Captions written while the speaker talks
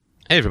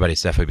Hey everybody,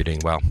 Steph, hope you're doing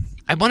well.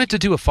 I wanted to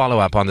do a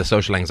follow-up on the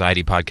social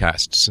anxiety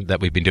podcasts that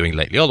we've been doing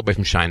lately, all the way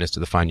from shyness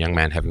to the fine young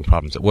man having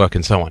problems at work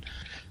and so on.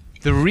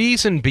 The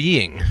reason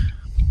being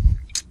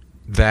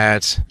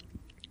that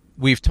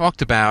we've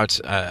talked about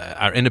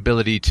our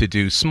inability to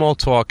do small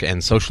talk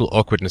and social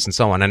awkwardness and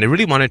so on, and I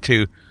really wanted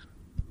to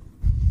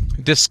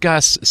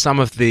discuss some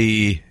of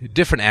the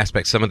different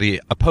aspects, some of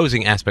the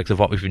opposing aspects of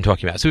what we've been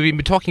talking about. So we've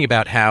been talking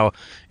about how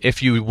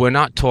if you were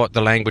not taught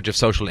the language of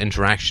social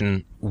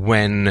interaction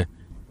when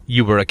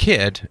you were a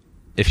kid,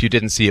 if you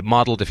didn't see it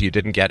modeled, if you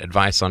didn't get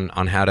advice on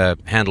how to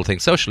handle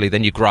things socially,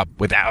 then you grew up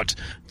without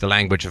the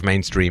language of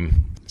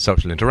mainstream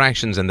social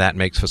interactions, and that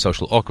makes for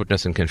social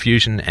awkwardness and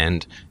confusion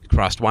and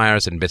crossed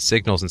wires and missed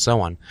signals and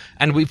so on.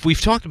 And we've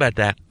talked about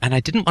that, and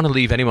I didn't want to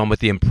leave anyone with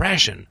the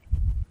impression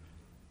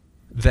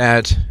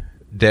that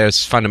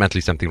there's fundamentally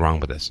something wrong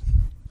with this.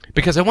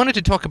 Because I wanted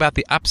to talk about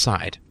the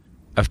upside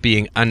of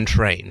being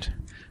untrained.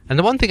 And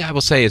the one thing I will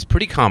say is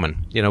pretty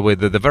common, with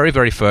the very,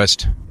 very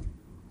first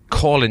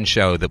call-in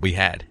show that we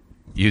had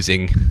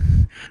using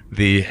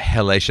the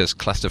hellacious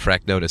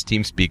clusterfuck known as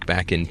TeamSpeak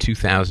back in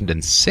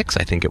 2006,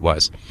 I think it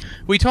was.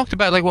 We talked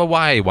about,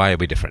 why are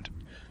we different?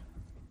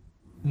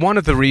 One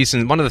of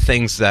the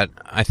things that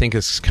I think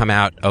has come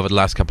out over the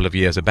last couple of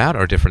years about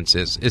our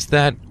differences is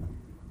that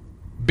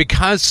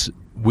because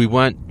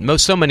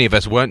so many of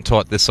us weren't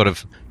taught this sort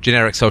of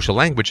generic social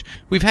language,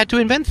 we've had to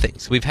invent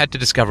things. We've had to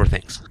discover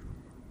things.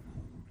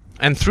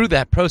 And through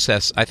that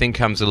process, I think,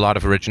 comes a lot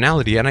of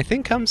originality, and I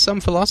think comes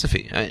some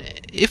philosophy.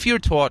 If you're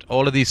taught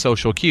all of these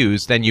social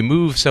cues, then you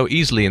move so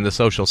easily in the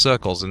social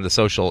circles, in the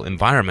social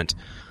environment,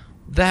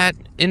 that,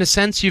 in a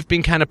sense, you've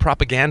been kind of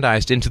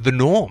propagandized into the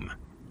norm.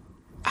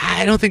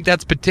 I don't think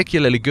that's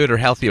particularly good or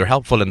healthy or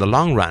helpful in the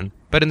long run,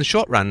 but in the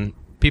short run,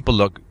 people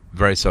look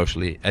very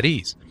socially at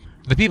ease.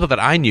 The people that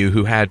I knew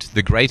who had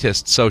the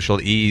greatest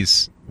social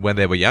ease when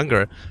they were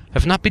younger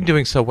have not been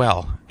doing so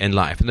well in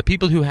life. And the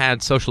people who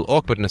had social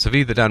awkwardness have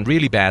either done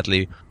really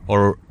badly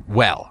or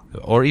well,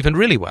 or even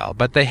really well,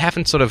 but they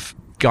haven't sort of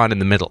gone in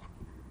the middle.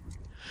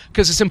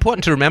 Because it's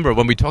important to remember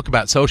when we talk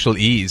about social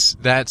ease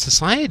that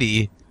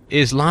society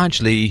is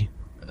largely,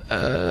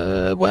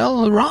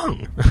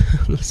 wrong.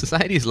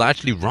 Society is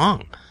largely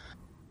wrong.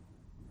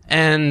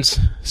 And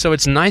so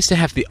it's nice to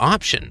have the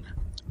option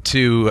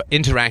to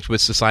interact with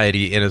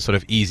society in a sort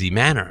of easy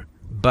manner.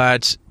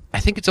 But I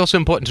think it's also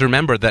important to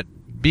remember that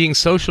being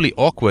socially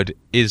awkward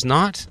is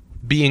not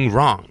being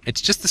wrong.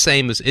 It's just the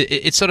same as,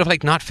 it's sort of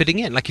like not fitting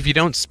in. Like if you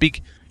don't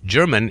speak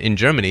German in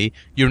Germany,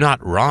 you're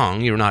not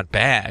wrong, you're not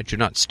bad, you're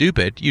not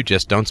stupid, you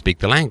just don't speak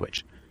the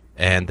language.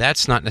 And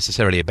that's not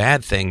necessarily a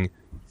bad thing.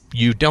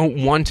 You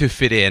don't want to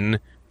fit in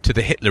to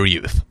the Hitler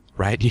Youth,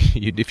 right?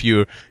 If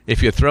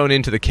you're thrown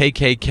into the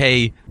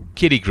KKK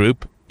kiddie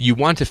group, you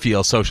want to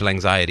feel social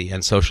anxiety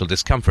and social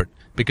discomfort.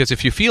 Because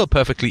if you feel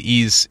perfectly at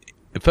ease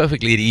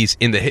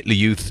in the Hitler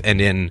Youth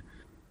and in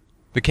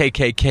the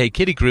KKK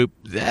kiddie group,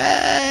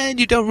 then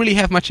you don't really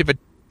have much of a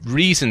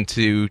reason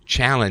to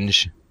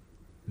challenge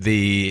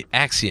the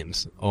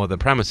axioms or the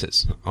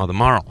premises or the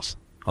morals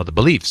or the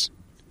beliefs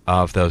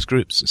of those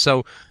groups.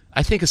 So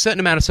I think a certain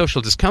amount of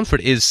social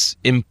discomfort is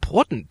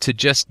important to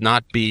just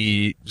not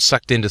be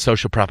sucked into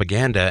social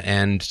propaganda.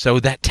 And so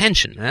that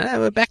tension,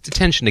 we're back to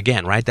tension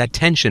again, right? That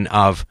tension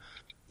of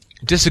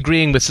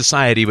disagreeing with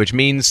society, which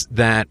means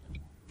that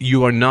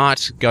you are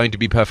not going to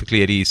be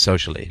perfectly at ease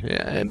socially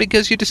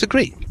because you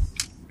disagree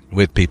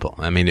with people.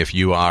 I mean, if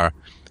you are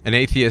an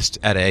atheist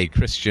at a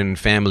Christian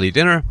family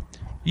dinner,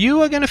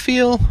 you are going to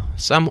feel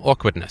some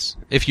awkwardness.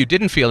 If you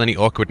didn't feel any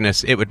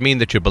awkwardness, it would mean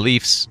that your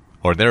beliefs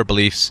or their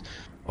beliefs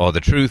or the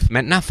truth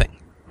meant nothing.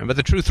 But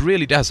the truth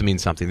really does mean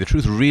something. The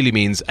truth really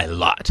means a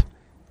lot.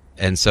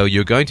 And so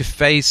you're going to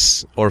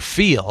face or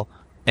feel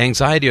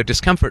anxiety or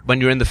discomfort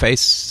when you're in the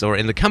face or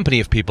in the company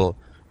of people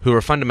who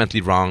are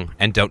fundamentally wrong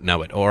and don't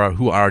know it, or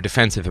who are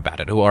defensive about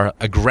it, who are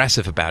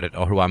aggressive about it,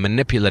 or who are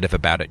manipulative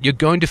about it. You're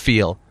going to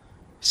feel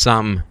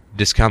some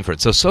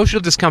discomfort. So social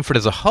discomfort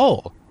as a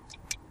whole,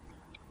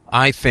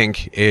 I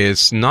think,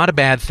 is not a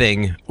bad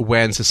thing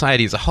when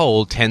society as a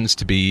whole tends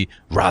to be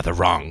rather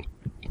wrong.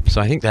 So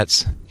I think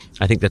that's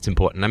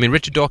important. I mean,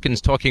 Richard Dawkins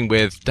talking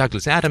with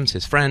Douglas Adams,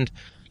 his friend,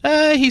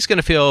 he's going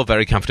to feel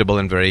very comfortable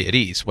and very at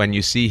ease. When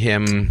you see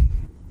him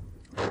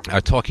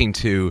talking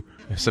to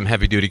some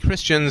heavy-duty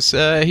Christians,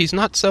 he's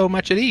not so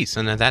much at ease,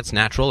 and that's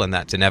natural and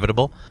that's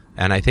inevitable.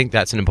 And I think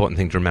that's an important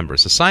thing to remember.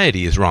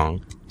 Society is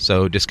wrong,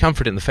 so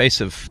discomfort in the face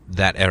of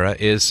that era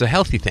is a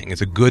healthy thing,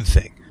 it's a good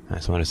thing. I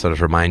just want to sort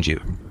of remind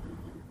you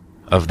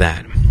of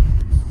that.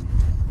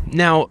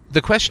 Now,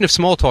 the question of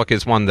small talk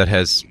is one that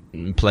has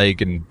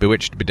plagued and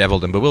bewitched,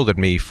 bedeviled, and bewildered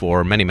me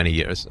for many, many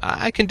years.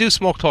 I can do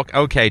small talk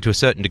okay to a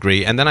certain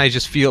degree, and then I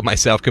just feel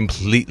myself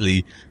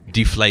completely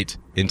deflate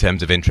in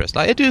terms of interest.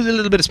 I do a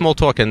little bit of small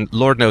talk, and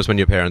Lord knows when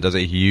your parent does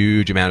a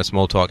huge amount of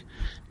small talk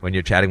when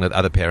you're chatting with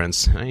other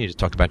parents. You just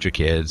talk about your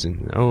kids,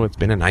 and, oh, it's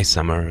been a nice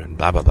summer, and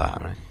blah, blah, blah,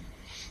 right?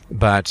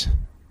 But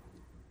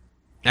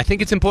I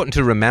think it's important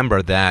to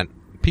remember that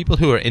people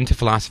who are into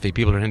philosophy,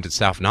 people who are into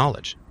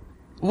self-knowledge,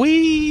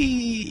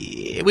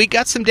 we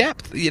got some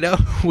depth,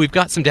 we've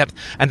got some depth,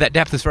 and that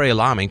depth is very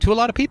alarming to a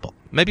lot of people.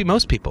 Maybe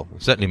most people,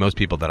 certainly most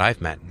people that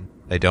I've met.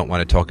 They don't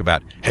want to talk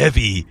about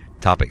heavy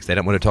topics. They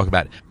don't want to talk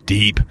about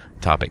deep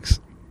topics.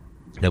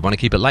 They want to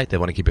keep it light. They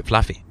want to keep it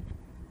fluffy.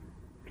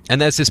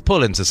 And there's this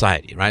pull in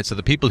society, right? So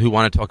the people who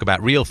want to talk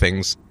about real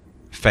things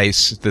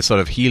face the sort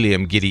of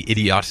helium-giddy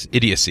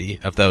idiocy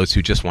of those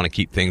who just want to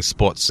keep things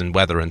sports and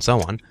weather and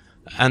so on.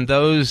 And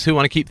those who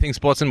want to keep things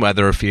sports and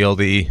weather feel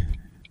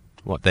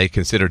what they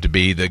consider to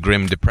be the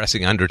grim,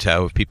 depressing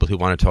undertow of people who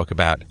want to talk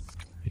about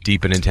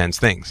deep and intense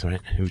things,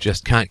 right? Who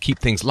just can't keep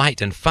things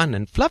light and fun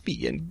and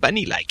fluffy and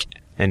bunny-like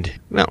and,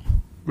 well,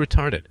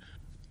 retarded.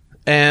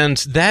 And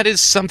that is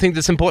something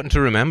that's important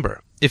to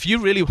remember. If you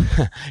really,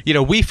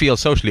 we feel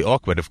socially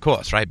awkward, of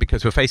course, right?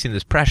 Because we're facing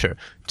this pressure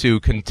to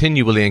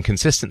continually and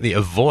consistently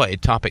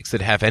avoid topics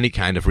that have any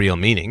kind of real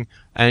meaning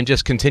and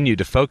just continue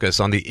to focus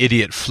on the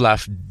idiot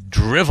fluff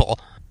drivel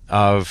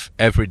of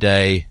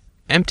everyday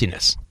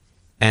emptiness.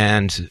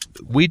 And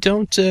we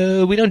don't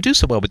do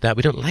so well with that.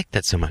 We don't like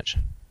that so much.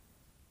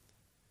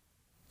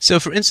 So,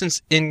 for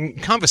instance, in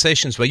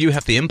conversations where you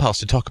have the impulse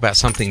to talk about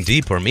something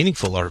deep or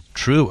meaningful or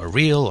true or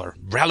real or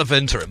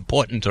relevant or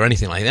important or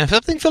anything like that,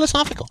 something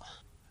philosophical,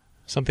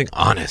 something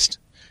honest,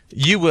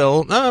 you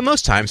will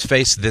most times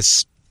face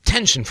this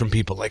tension from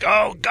people like,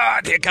 oh,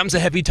 God, here comes a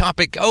heavy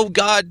topic. Oh,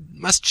 God,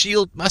 must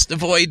shield, must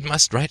avoid,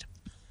 must, right?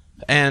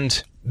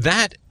 And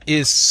that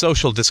is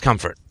social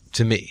discomfort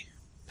to me.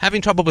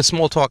 Having trouble with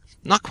small talk,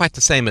 not quite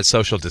the same as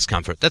social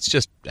discomfort. That's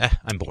just,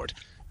 I'm bored.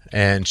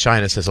 And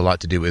shyness has a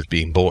lot to do with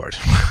being bored,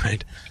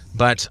 right?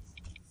 But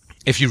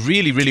if you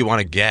really, really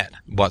want to get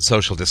what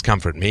social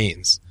discomfort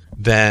means,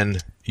 then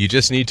you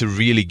just need to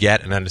really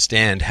get and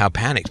understand how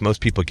panicked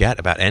most people get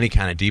about any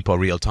kind of deep or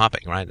real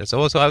topic, right? That's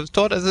also I was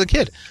taught as a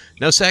kid.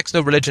 No sex,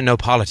 no religion, no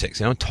politics.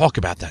 You don't talk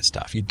about that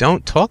stuff. You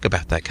don't talk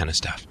about that kind of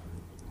stuff.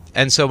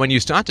 And so when you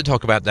start to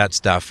talk about that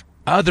stuff,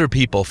 other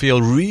people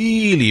feel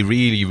really,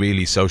 really,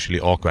 really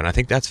socially awkward. And I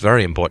think that's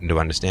very important to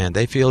understand.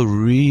 They feel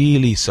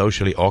really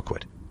socially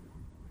awkward.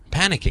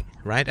 Panicking,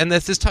 right? And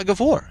there's this tug of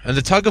war. And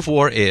the tug of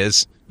war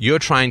is you're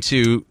trying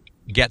to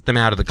get them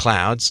out of the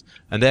clouds,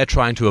 and they're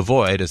trying to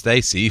avoid, as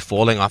they see,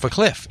 falling off a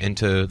cliff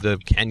into the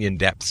canyon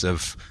depths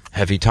of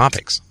heavy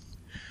topics.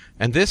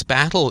 And this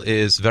battle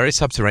is very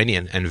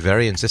subterranean and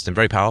very insistent,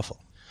 very powerful.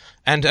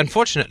 And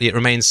unfortunately, it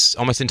remains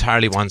almost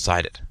entirely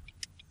one-sided.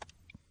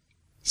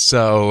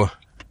 So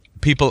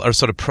people are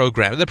sort of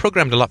programmed. They're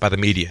programmed a lot by the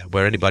media,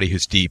 where anybody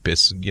who's deep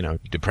is,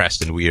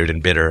 depressed and weird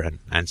and bitter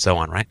and so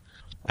on, right?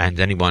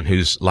 And anyone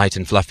who's light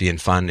and fluffy and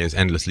fun is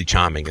endlessly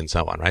charming and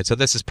so on, right? So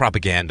this is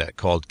propaganda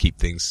called keep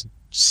things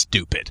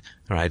stupid,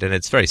 right? And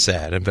it's very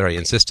sad and very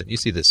insistent. You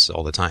see this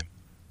all the time.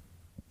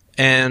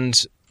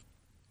 And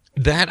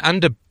that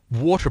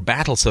underwater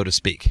battle, so to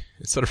speak,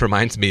 it sort of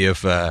reminds me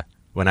of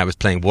when I was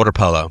playing water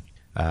polo.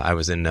 I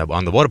was on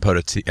the water polo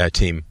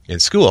team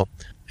in school.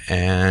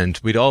 And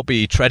we'd all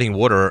be treading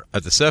water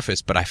at the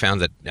surface, but I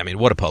found that,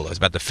 water polo is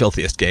about the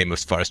filthiest game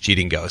as far as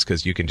cheating goes,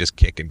 because you can just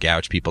kick and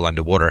gouge people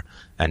underwater,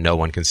 and no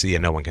one can see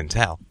and no one can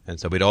tell. And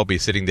so we'd all be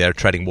sitting there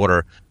treading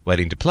water,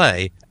 waiting to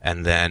play,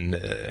 and then,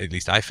 at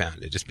least I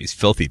found, it just these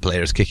filthy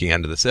players kicking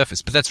under the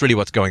surface. But that's really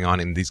what's going on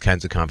in these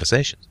kinds of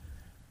conversations.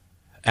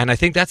 And I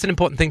think that's an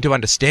important thing to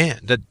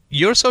understand, that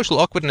your social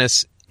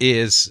awkwardness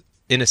is,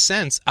 in a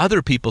sense,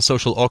 other people's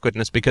social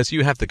awkwardness because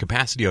you have the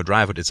capacity or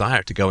drive or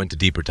desire to go into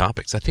deeper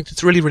topics. I think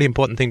that's a really, really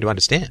important thing to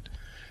understand.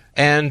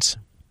 And,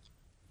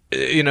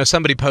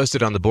 somebody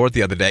posted on the board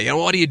the other day,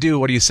 what do you do?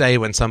 What do you say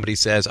when somebody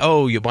says, why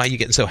are you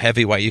getting so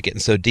heavy? Why are you getting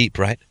so deep,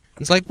 right?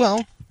 It's like,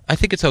 well, I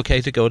think it's okay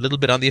to go a little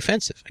bit on the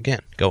offensive. Again,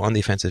 go on the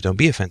offensive, don't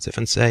be offensive,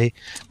 and say,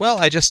 well,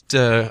 I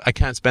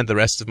can't spend the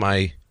rest of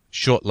my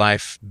short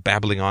life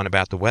babbling on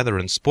about the weather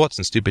and sports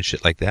and stupid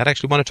shit like that. I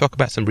actually want to talk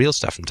about some real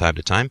stuff from time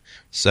to time.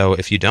 So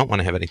if you don't want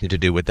to have anything to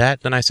do with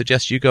that, then I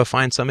suggest you go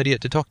find some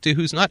idiot to talk to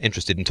who's not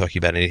interested in talking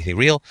about anything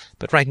real.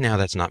 But right now,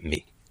 that's not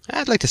me.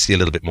 I'd like to see a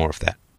little bit more of that.